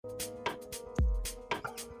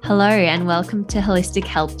Hello, and welcome to Holistic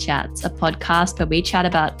Health Chats, a podcast where we chat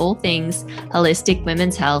about all things holistic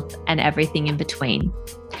women's health and everything in between.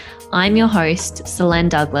 I'm your host, Selene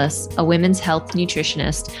Douglas, a women's health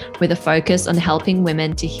nutritionist with a focus on helping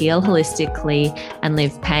women to heal holistically and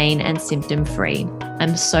live pain and symptom free.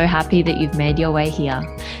 I'm so happy that you've made your way here.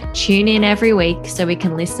 Tune in every week so we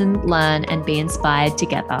can listen, learn, and be inspired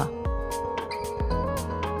together.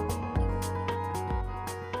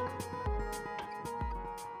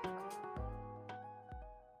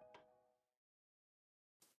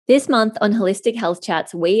 This month on Holistic Health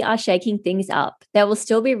Chats, we are shaking things up. There will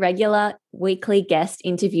still be regular weekly guest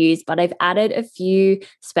interviews, but I've added a few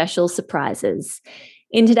special surprises.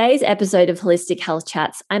 In today's episode of Holistic Health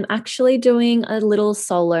Chats, I'm actually doing a little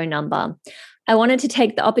solo number. I wanted to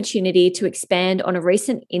take the opportunity to expand on a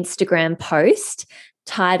recent Instagram post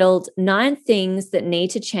titled 9 Things That Need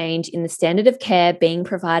to Change in the Standard of Care Being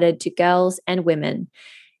Provided to Girls and Women.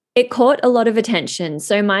 It caught a lot of attention,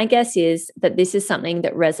 so my guess is that this is something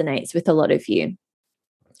that resonates with a lot of you.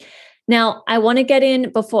 Now, I want to get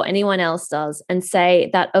in before anyone else does and say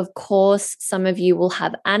that, of course, some of you will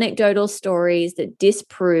have anecdotal stories that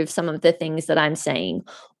disprove some of the things that I'm saying,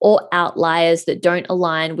 or outliers that don't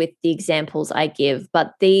align with the examples I give,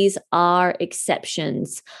 but these are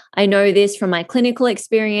exceptions. I know this from my clinical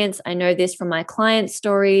experience. I know this from my client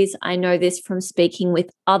stories. I know this from speaking with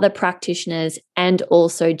other practitioners and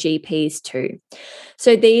also GPs too.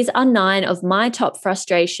 So these are 9 of my top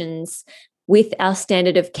frustrations with our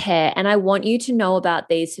standard of care. And I want you to know about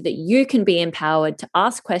these so that you can be empowered to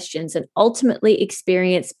ask questions and ultimately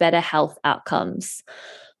experience better health outcomes.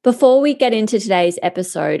 Before we get into today's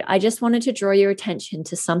episode, I just wanted to draw your attention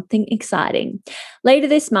to something exciting. Later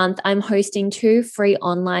this month, I'm hosting 2 free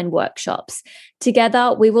online workshops.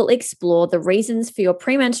 Together, we will explore the reasons for your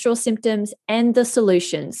premenstrual symptoms and the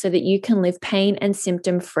solutions so that you can live pain and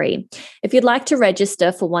symptom free. If you'd like to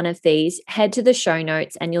register for one of these, head to the show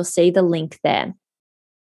notes and you'll see the link there.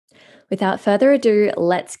 Without further ado,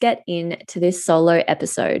 let's get into this solo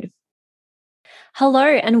episode. Hello,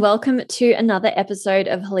 and welcome to another episode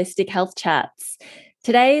of Holistic Health Chats.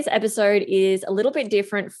 Today's episode is a little bit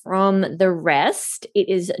different from the rest. It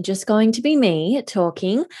is just going to be me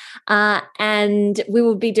talking, and we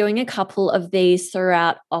will be doing a couple of these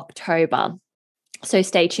throughout October. So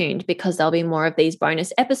stay tuned because there'll be more of these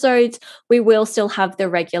bonus episodes. We will still have the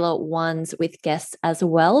regular ones with guests as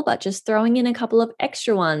well, but just throwing in a couple of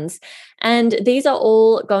extra ones. And these are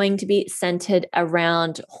all going to be centered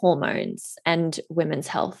around hormones and women's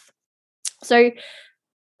health. So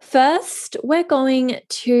first, we're going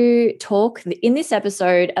to talk in this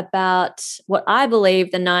episode about what I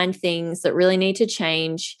believe the 9 things that really need to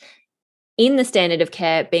change in the standard of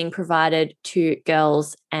care being provided to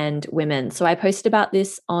girls and women. So I posted about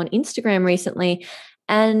this on Instagram recently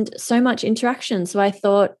and so much interaction. So I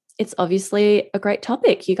thought it's obviously a great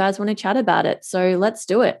topic. You guys want to chat about it. So let's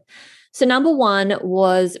do it. So number 1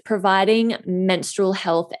 was providing menstrual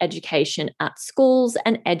health education at schools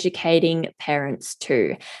and educating parents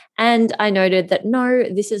too. And I noted that no,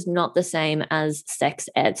 this is not the same as sex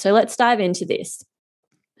ed. So let's dive into this.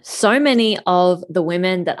 So many of the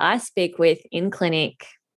women that I speak with in clinic,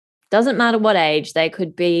 doesn't matter what age, they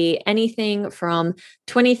could be anything from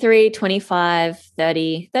 23, 25,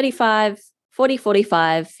 30, 35, 40,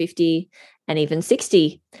 45, 50, and even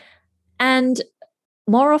 60. And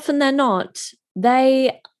more often than not,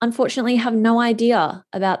 they unfortunately have no idea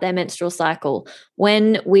about their menstrual cycle.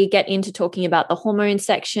 When we get into talking about the hormone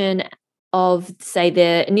section of, say,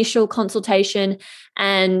 the initial consultation,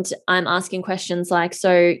 and I'm asking questions like,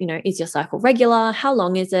 so, is your cycle regular? How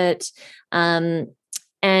long is it? And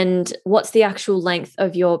what's the actual length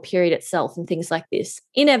of your period itself and things like this?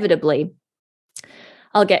 Inevitably,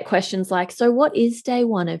 I'll get questions like, so what is day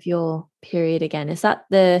 1 of your period again? Is that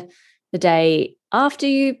the day after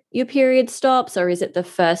your period stops, or is it the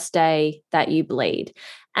first day that you bleed?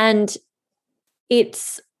 And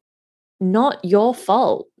it's not your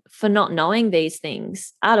fault for not knowing these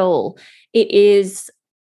things at all. It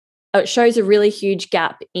shows a really huge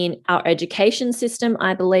gap in our education system,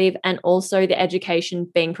 I believe, and also the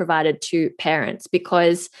education being provided to parents,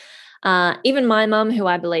 because even my mum, who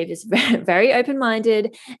I believe is very, very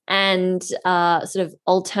open-minded and sort of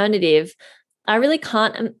alternative, I really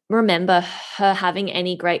can't remember her having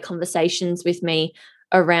any great conversations with me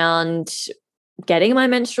around getting my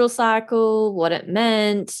menstrual cycle, what it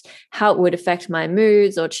meant, how it would affect my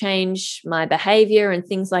moods or change my behavior and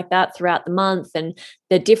things like that throughout the month, and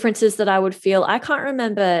the differences that I would feel. I can't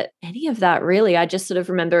remember any of that really. I just sort of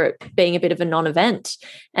remember it being a bit of a non-event,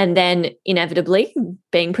 and then inevitably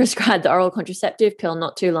being prescribed the oral contraceptive pill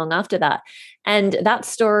not too long after that. And that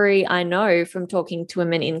story, I know from talking to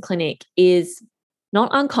women in clinic, is not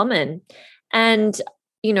uncommon. And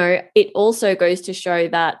it also goes to show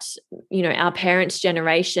that, our parents'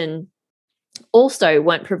 generation also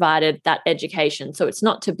weren't provided that education. So it's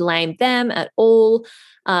not to blame them at all.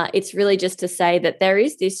 It's really just to say that there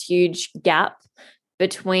is this huge gap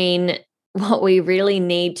between what we really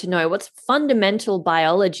need to know, what's fundamental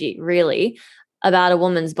biology really about a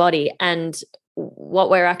woman's body, and what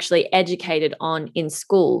we're actually educated on in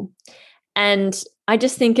school. And I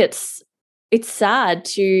just think it's sad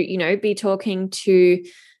to, be talking to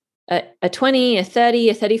a 20, a 30,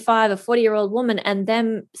 a 35, a 40-year-old woman and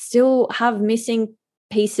them still have missing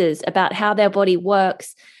pieces about how their body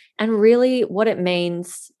works and really what it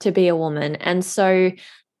means to be a woman. And so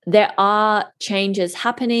there are changes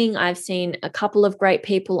happening. I've seen a couple of great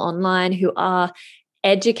people online who are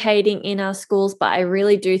educating in our schools, but I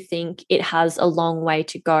really do think it has a long way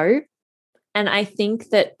to go. And I think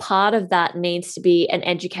that part of that needs to be an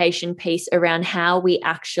education piece around how we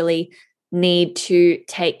actually need to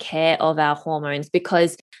take care of our hormones,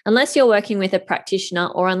 because unless you're working with a practitioner,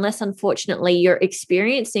 or unless unfortunately you're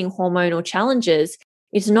experiencing hormonal challenges,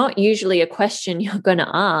 it's not usually a question you're going to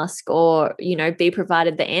ask or, be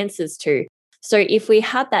provided the answers to. So if we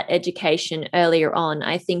had that education earlier on,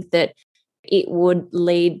 I think that it would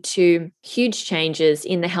lead to huge changes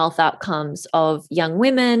in the health outcomes of young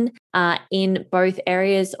women in both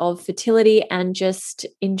areas of fertility and just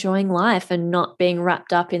enjoying life and not being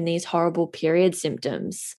wrapped up in these horrible period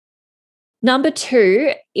symptoms. Number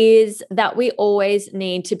 2 is that we always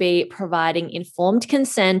need to be providing informed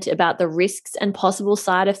consent about the risks and possible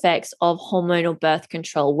side effects of hormonal birth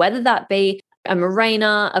control, whether that be a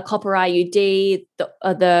Mirena, a copper IUD,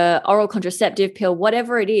 the oral contraceptive pill,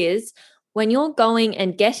 whatever it is. When you're going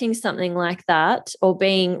and getting something like that or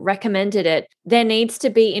being recommended it, there needs to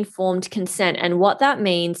be informed consent. And what that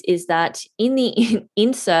means is that in the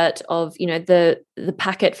insert of, the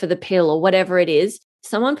packet for the pill or whatever it is,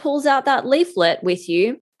 someone pulls out that leaflet with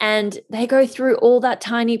you and they go through all that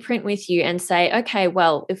tiny print with you and say, okay,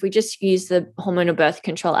 well, if we just use the hormonal birth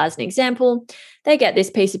control as an example, they get this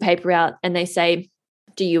piece of paper out and they say,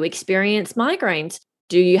 do you experience migraines?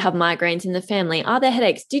 Do you have migraines in the family? Are there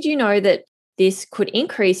headaches? Did you know that this could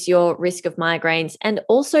increase your risk of migraines and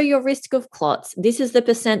also your risk of clots? This is the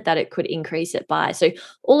percent that it could increase it by. So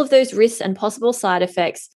all of those risks and possible side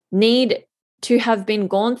effects need to have been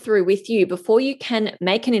gone through with you before you can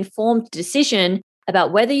make an informed decision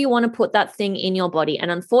about whether you want to put that thing in your body.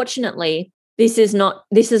 And unfortunately, this has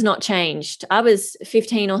not changed. I was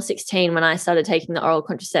 15 or 16 when I started taking the oral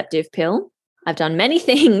contraceptive pill. I've done many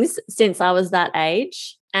things since I was that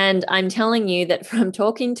age. And I'm telling you that from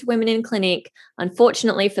talking to women in clinic,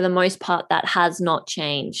 unfortunately, for the most part, that has not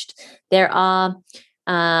changed. There are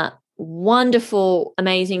wonderful,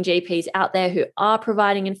 amazing GPs out there who are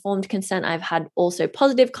providing informed consent. I've had also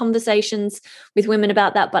positive conversations with women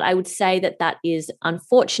about that, but I would say that that is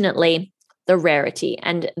unfortunately the rarity.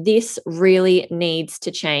 And this really needs to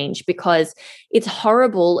change, because it's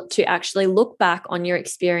horrible to actually look back on your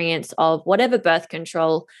experience of whatever birth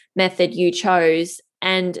control method you chose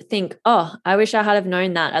and think, oh, I wish I had have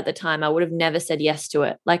known that at the time. I would have never said yes to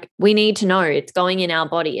it. Like, we need to know it's going in our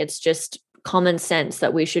body. It's just common sense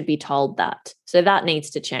that we should be told that. So that needs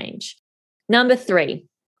to change. Number 3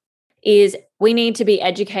 is we need to be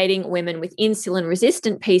educating women with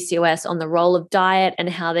insulin-resistant PCOS on the role of diet and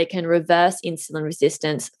how they can reverse insulin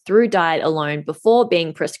resistance through diet alone before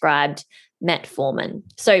being prescribed metformin.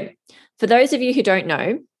 So for those of you who don't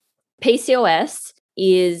know, PCOS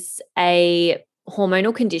is a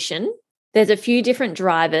hormonal condition. There's a few different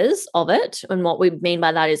drivers of it, and what we mean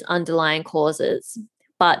by that is underlying causes.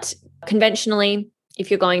 But conventionally, if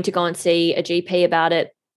you're going to go and see a GP about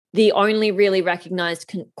it, the only really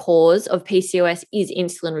recognized cause of PCOS is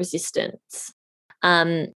insulin resistance.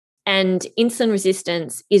 And insulin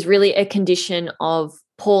resistance is really a condition of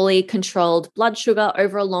poorly controlled blood sugar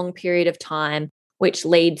over a long period of time, which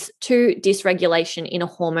leads to dysregulation in a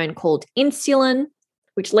hormone called insulin,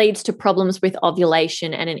 which leads to problems with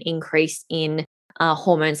ovulation and an increase in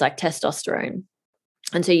hormones like testosterone.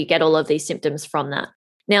 And so you get all of these symptoms from that.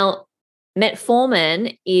 Now,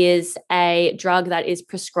 Metformin is a drug that is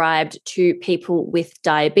prescribed to people with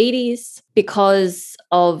diabetes because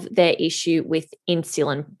of their issue with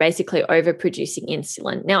insulin, basically overproducing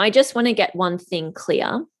insulin. Now, I just want to get one thing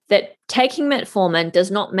clear, that taking metformin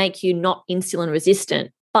does not make you not insulin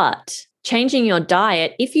resistant, but changing your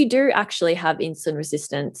diet, if you do actually have insulin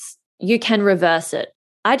resistance, you can reverse it.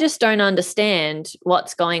 I just don't understand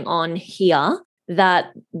what's going on here,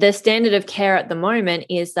 that the standard of care at the moment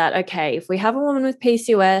is that, okay, if we have a woman with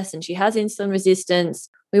PCOS and she has insulin resistance,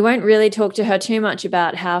 we won't really talk to her too much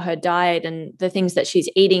about how her diet and the things that she's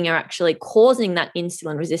eating are actually causing that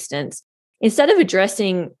insulin resistance. Instead of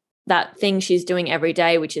addressing that thing she's doing every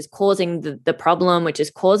day, which is causing the problem, which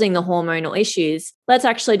is causing the hormonal issues, let's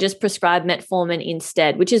actually just prescribe metformin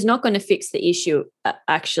instead, which is not going to fix the issue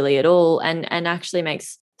actually at all, and actually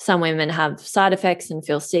makes some women have side effects and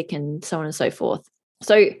feel sick and so on and so forth.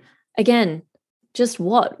 So again, just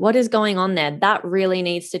what is going on there? That really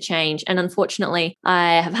needs to change. And unfortunately,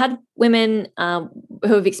 I have had women who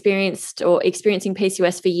have experienced or experiencing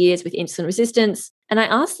PCOS for years with insulin resistance. And I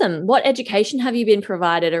ask them, what education have you been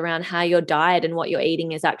provided around how your diet and what you're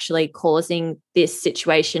eating is actually causing this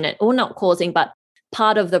situation, or not causing, but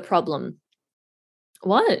part of the problem?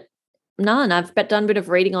 What? None. I've done a bit of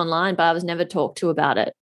reading online, but I was never talked to about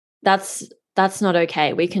it. That's not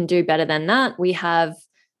okay. We can do better than that. We have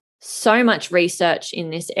so much research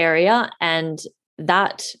in this area, and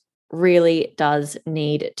that really does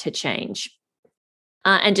need to change.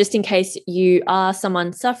 And just in case you are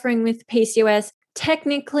someone suffering with PCOS,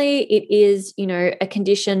 technically it is, a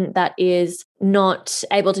condition that is not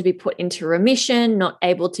able to be put into remission, not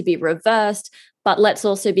able to be reversed. But let's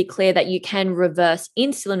also be clear that you can reverse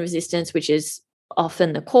insulin resistance, which is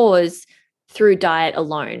often the cause, through diet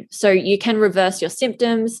alone. So you can reverse your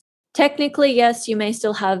symptoms. Technically, yes, you may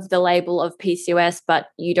still have the label of PCOS, but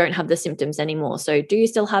you don't have the symptoms anymore. So do you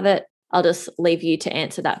still have it? I'll just leave you to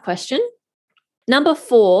answer that question. Number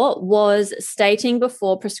 4 was stating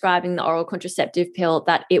before prescribing the oral contraceptive pill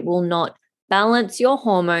that it will not balance your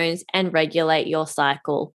hormones and regulate your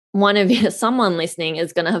cycle. Someone listening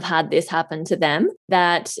is going to have had this happen to them,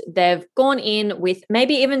 that they've gone in with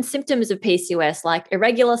maybe even symptoms of PCOS, like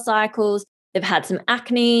irregular cycles. They've had some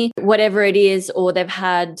acne, whatever it is, or they've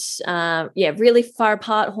had, really far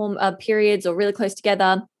apart periods or really close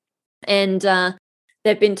together. And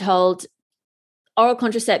they've been told oral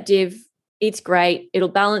contraceptive, it's great. It'll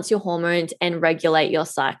balance your hormones and regulate your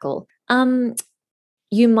cycle.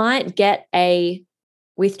 You might get a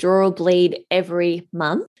withdrawal bleed every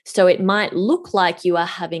month. So it might look like you are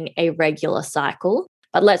having a regular cycle.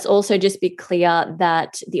 But let's also just be clear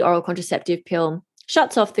that the oral contraceptive pill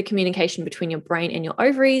shuts off the communication between your brain and your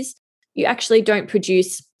ovaries. You actually don't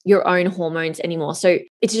produce your own hormones anymore. So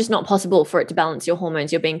it's just not possible for it to balance your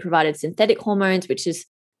hormones. You're being provided synthetic hormones, which is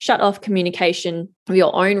shut off communication of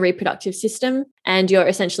your own reproductive system. And you're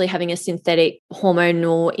essentially having a synthetic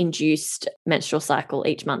hormonal induced menstrual cycle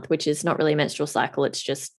each month, which is not really a menstrual cycle. It's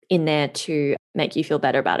just in there to make you feel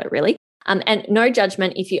better about it, really. And no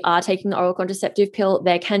judgment if you are taking the oral contraceptive pill.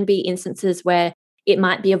 There can be instances where it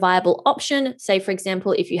might be a viable option. Say, for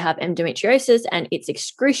example, if you have endometriosis and it's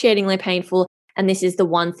excruciatingly painful, and this is the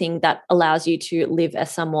one thing that allows you to live a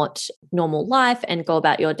somewhat normal life and go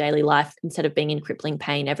about your daily life instead of being in crippling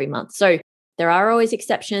pain every month. So there are always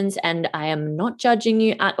exceptions, and I am not judging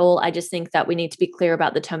you at all. I just think that we need to be clear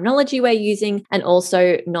about the terminology we're using, and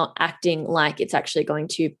also not acting like it's actually going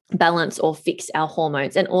to balance or fix our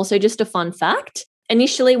hormones. And also, just a fun fact,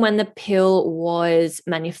 initially, when the pill was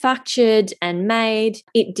manufactured and made,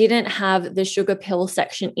 it didn't have the sugar pill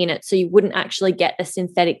section in it. So you wouldn't actually get a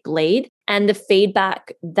synthetic bleed. And the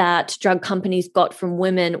feedback that drug companies got from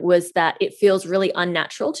women was that it feels really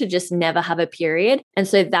unnatural to just never have a period. And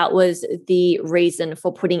so that was the reason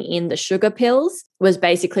for putting in the sugar pills, was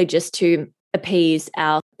basically just to appease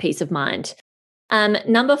our peace of mind.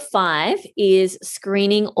 Number 5 is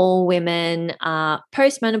screening all women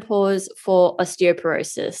post-menopause for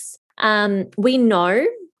osteoporosis. We know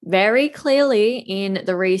very clearly in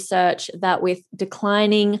the research that with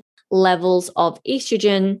declining levels of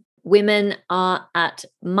estrogen, women are at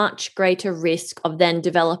much greater risk of then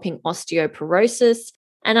developing osteoporosis.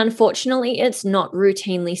 And unfortunately, it's not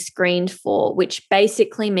routinely screened for, which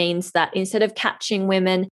basically means that instead of catching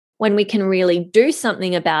women when we can really do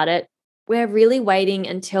something about it, we're really waiting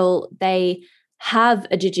until they have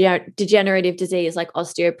a degenerative disease like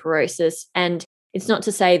osteoporosis. And it's not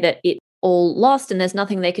to say that it's all lost and there's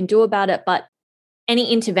nothing they can do about it, but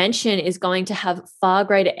any intervention is going to have far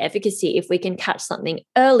greater efficacy if we can catch something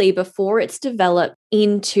early before it's developed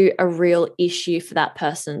into a real issue for that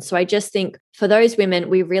person. So I just think for those women,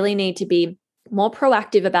 we really need to be more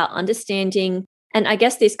proactive about understanding. And I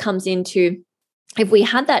guess this comes into, if we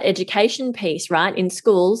had that education piece, right, in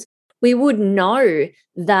schools, we would know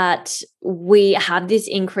that we have this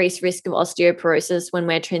increased risk of osteoporosis when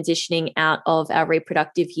we're transitioning out of our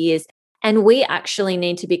reproductive years. And we actually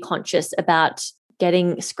need to be conscious about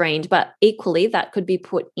getting screened, but equally that could be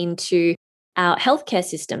put into our healthcare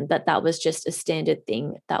system, that was just a standard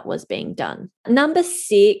thing that was being done. Number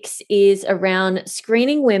 6 is around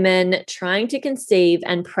screening women trying to conceive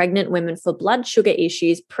and pregnant women for blood sugar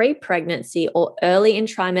issues pre-pregnancy or early in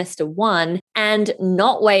trimester 1, and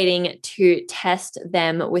not waiting to test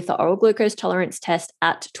them with the oral glucose tolerance test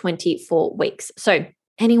at 24 weeks. So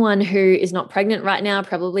anyone who is not pregnant right now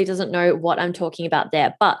probably doesn't know what I'm talking about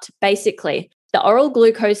there, but basically, the oral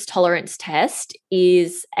glucose tolerance test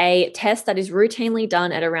is a test that is routinely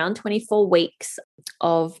done at around 24 weeks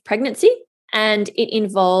of pregnancy, and it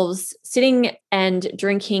involves sitting and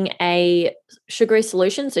drinking a sugary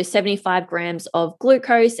solution, so 75 grams of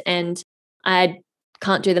glucose, and I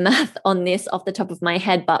can't do the math on this off the top of my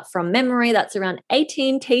head, but from memory, that's around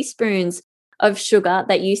 18 teaspoons of sugar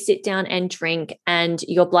that you sit down and drink, and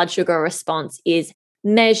your blood sugar response is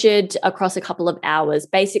measured across a couple of hours.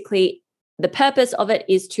 Basically, the purpose of it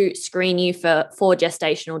is to screen you for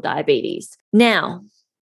gestational diabetes. Now,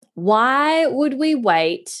 why would we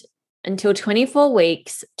wait until 24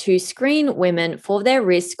 weeks to screen women for their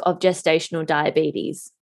risk of gestational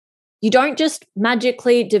diabetes? You don't just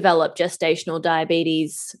magically develop gestational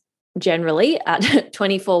diabetes generally at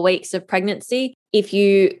 24 weeks of pregnancy. If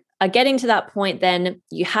you are getting to that point, then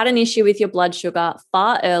you had an issue with your blood sugar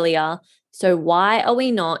far earlier. So why are we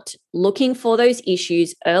not looking for those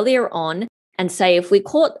issues earlier on? And say if we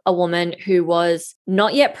caught a woman who was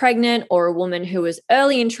not yet pregnant or a woman who was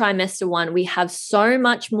early in trimester 1, we have so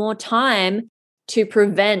much more time to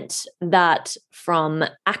prevent that from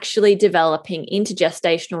actually developing into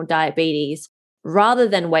gestational diabetes, rather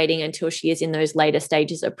than waiting until she is in those later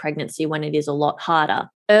stages of pregnancy when it is a lot harder.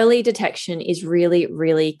 Early detection is really,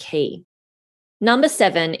 really key. Number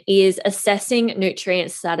 7 is assessing nutrient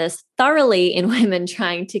status thoroughly in women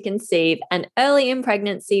trying to conceive and early in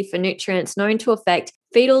pregnancy for nutrients known to affect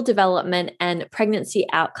fetal development and pregnancy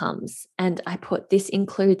outcomes. And I put this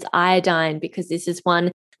includes iodine because this is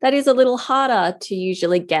one that is a little harder to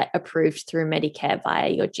usually get approved through Medicare via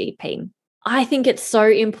your GP. I think it's so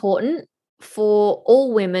important for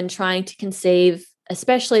all women trying to conceive,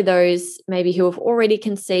 especially those maybe who have already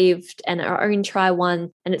conceived and are in try 1,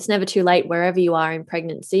 and it's never too late wherever you are in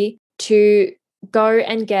pregnancy, to go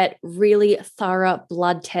and get really thorough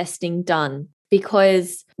blood testing done,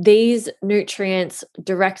 because these nutrients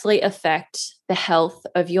directly affect the health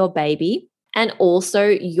of your baby and also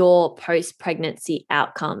your post-pregnancy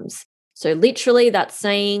outcomes. So literally that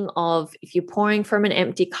saying of if you're pouring from an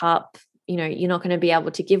empty cup, you're not going to be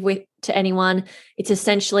able to give to anyone. It's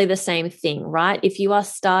essentially the same thing, right? If you are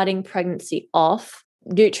starting pregnancy off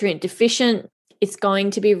nutrient deficient, it's going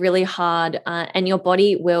to be really hard, and your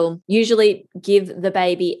body will usually give the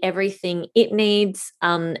baby everything it needs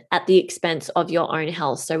at the expense of your own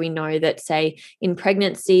health. So we know that, say, in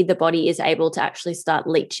pregnancy, the body is able to actually start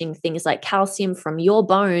leaching things like calcium from your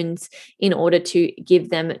bones in order to give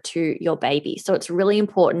them to your baby. So it's really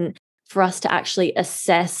important for us to actually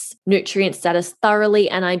assess nutrient status thoroughly.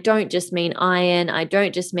 And I don't just mean iron, I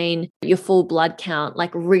don't just mean your full blood count,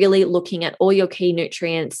 like really looking at all your key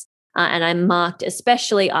nutrients. And I marked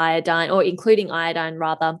especially iodine, or including iodine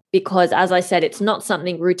rather, because as I said, it's not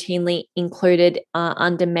something routinely included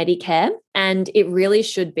under Medicare. And it really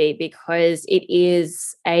should be, because it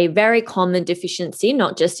is a very common deficiency,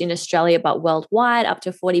 not just in Australia, but worldwide. Up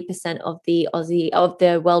to 40% of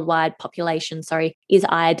the worldwide population, is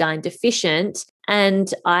iodine deficient.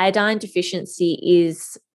 And iodine deficiency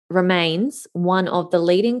remains one of the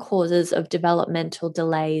leading causes of developmental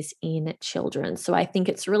delays in children. So I think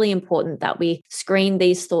it's really important that we screen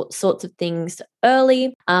these sorts of things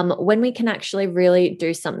early when we can actually really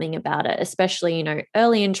do something about it, especially,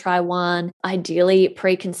 early in try 1, ideally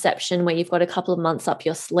preconception, where you've got a couple of months up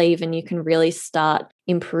your sleeve and you can really start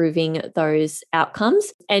improving those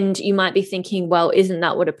outcomes. And you might be thinking, well, isn't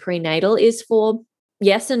that what a prenatal is for?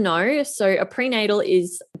 Yes and no. So a prenatal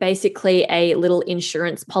is basically a little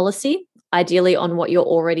insurance policy, ideally on what you're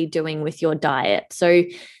already doing with your diet. So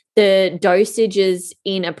the dosages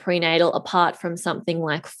in a prenatal, apart from something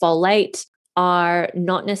like folate, are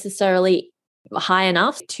not necessarily high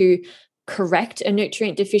enough to correct a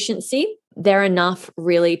nutrient deficiency. they're enough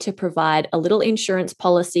really to provide a little insurance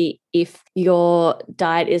policy if your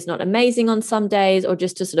diet is not amazing on some days, or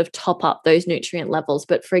just to sort of top up those nutrient levels.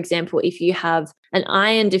 But for example, if you have an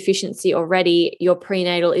iron deficiency already, your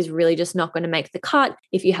prenatal is really just not going to make the cut.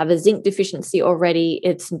 If you have a zinc deficiency already,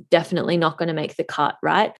 it's definitely not going to make the cut,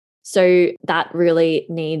 right? So that really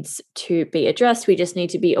needs to be addressed. We just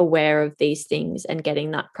need to be aware of these things and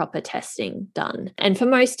getting that proper testing done. And for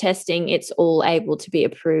most testing, it's all able to be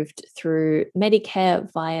approved through Medicare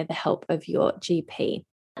via the help of your GP.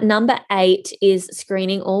 Number 8 is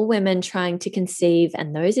screening all women trying to conceive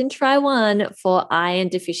and those in Try-1 for iron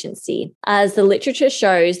deficiency. As the literature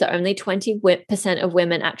shows that only 20% of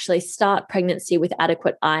women actually start pregnancy with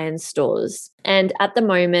adequate iron stores. And at the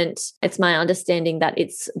moment, it's my understanding that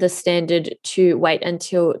it's the standard to wait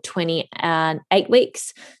until 28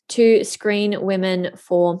 weeks to screen women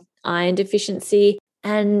for iron deficiency.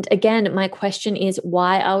 And again, my question is,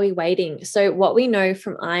 why are we waiting? So what we know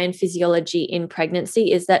from iron physiology in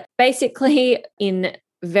pregnancy is that basically, in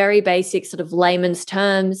very basic sort of layman's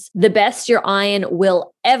terms, the best your iron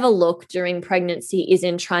will ever look during pregnancy is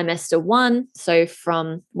in trimester 1. So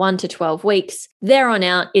from 1 to 12 weeks, there on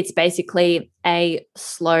out, it's basically a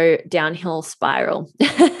slow downhill spiral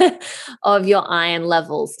of your iron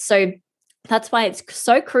levels. So that's why it's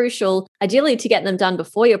so crucial, ideally, to get them done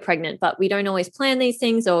before you're pregnant, but we don't always plan these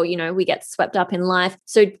things, or, we get swept up in life.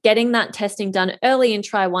 So getting that testing done early in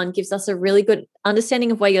Try-1 gives us a really good understanding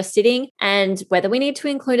of where you're sitting and whether we need to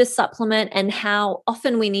include a supplement and how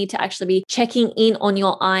often we need to actually be checking in on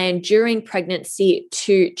your iron during pregnancy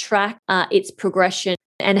to track its progression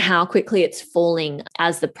and how quickly it's falling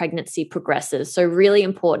as the pregnancy progresses. So really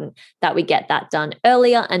important that we get that done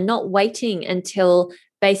earlier and not waiting until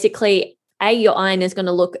basically your iron is going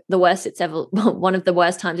to look the worst it's ever, one of the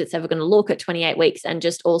worst times it's ever going to look at 28 weeks. And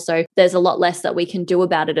just also there's a lot less that we can do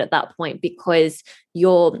about it at that point because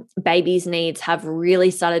your baby's needs have really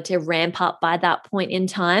started to ramp up by that point in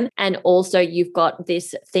time. And also you've got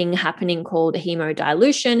this thing happening called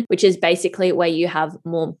hemodilution, which is basically where you have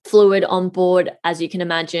more fluid on board. As you can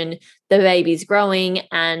imagine, the baby's growing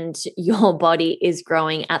and your body is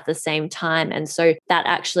growing at the same time. And so that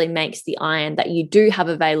actually makes the iron that you do have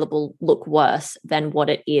available look worse than what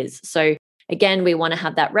it is. So again, we want to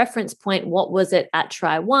have that reference point. What was it at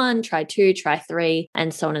Try-1, Try-2, Try-3,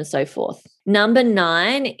 and so on and so forth. Number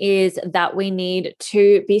 9 is that we need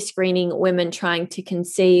to be screening women trying to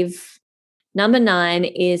conceive. Number 9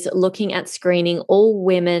 is looking at screening all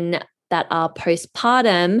women that are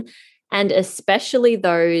postpartum, and especially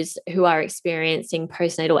those who are experiencing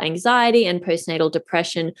postnatal anxiety and postnatal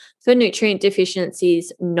depression for nutrient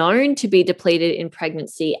deficiencies known to be depleted in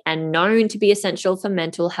pregnancy and known to be essential for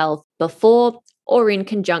mental health before or in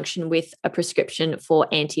conjunction with a prescription for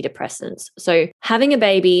antidepressants. So having a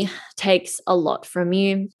baby takes a lot from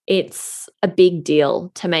you. It's a big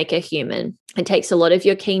deal to make a human. It takes a lot of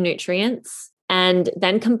your key nutrients. And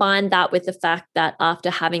then combine that with the fact that after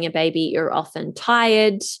having a baby, you're often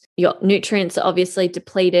tired, your nutrients are obviously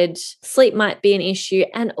depleted, sleep might be an issue,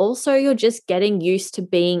 and also you're just getting used to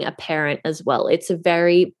being a parent as well. It's a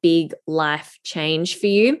very big life change for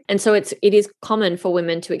you. And so it is common for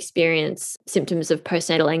women to experience symptoms of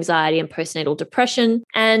postnatal anxiety and postnatal depression.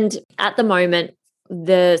 And at the moment,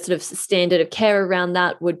 the sort of standard of care around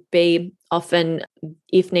that would be often,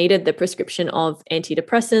 if needed, the prescription of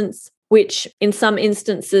antidepressants, which in some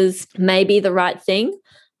instances may be the right thing.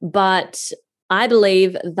 But I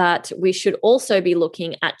believe that we should also be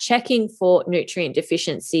looking at checking for nutrient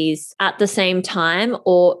deficiencies at the same time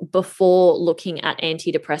or before looking at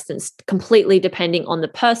antidepressants, completely depending on the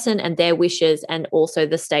person and their wishes and also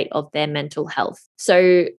the state of their mental health.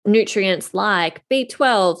 So nutrients like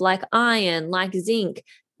B12, like iron, like zinc,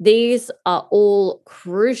 these are all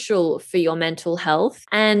crucial for your mental health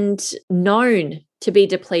and known to be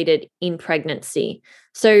depleted in pregnancy.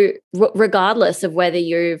 So regardless of whether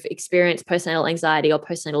you've experienced postnatal anxiety or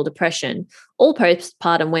postnatal depression, all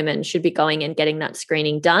postpartum women should be going and getting that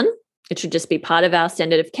screening done. It should just be part of our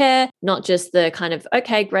standard of care, not just the kind of,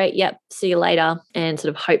 okay, great, yep, see you later, and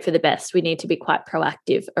sort of hope for the best. We need to be quite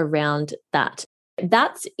proactive around that.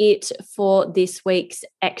 That's it for this week's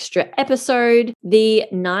extra episode. The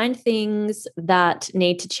 9 things that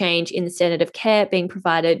need to change in the standard of care being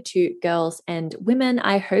provided to girls and women.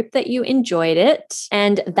 I hope that you enjoyed it.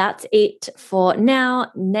 And that's it for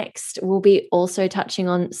now. Next, we'll be also touching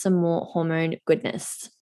on some more hormone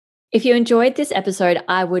goodness. If you enjoyed this episode,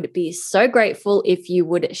 I would be so grateful if you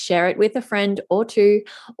would share it with a friend or two,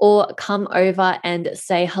 or come over and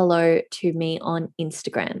say hello to me on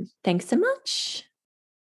Instagram. Thanks so much.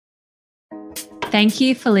 Thank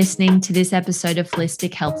you for listening to this episode of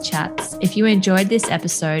Holistic Health Chats. If you enjoyed this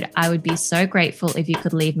episode, I would be so grateful if you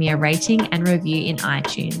could leave me a rating and review in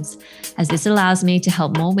iTunes, as this allows me to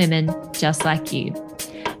help more women just like you.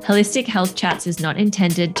 Holistic Health Chats is not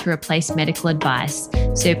intended to replace medical advice,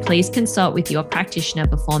 so please consult with your practitioner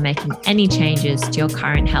before making any changes to your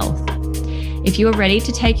current health. If you are ready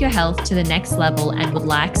to take your health to the next level and would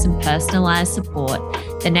like some personalized support,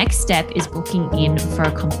 the next step is booking in for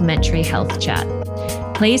a complimentary health chat.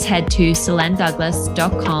 Please head to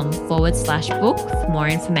selendouglas.com/book for more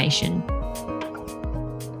information.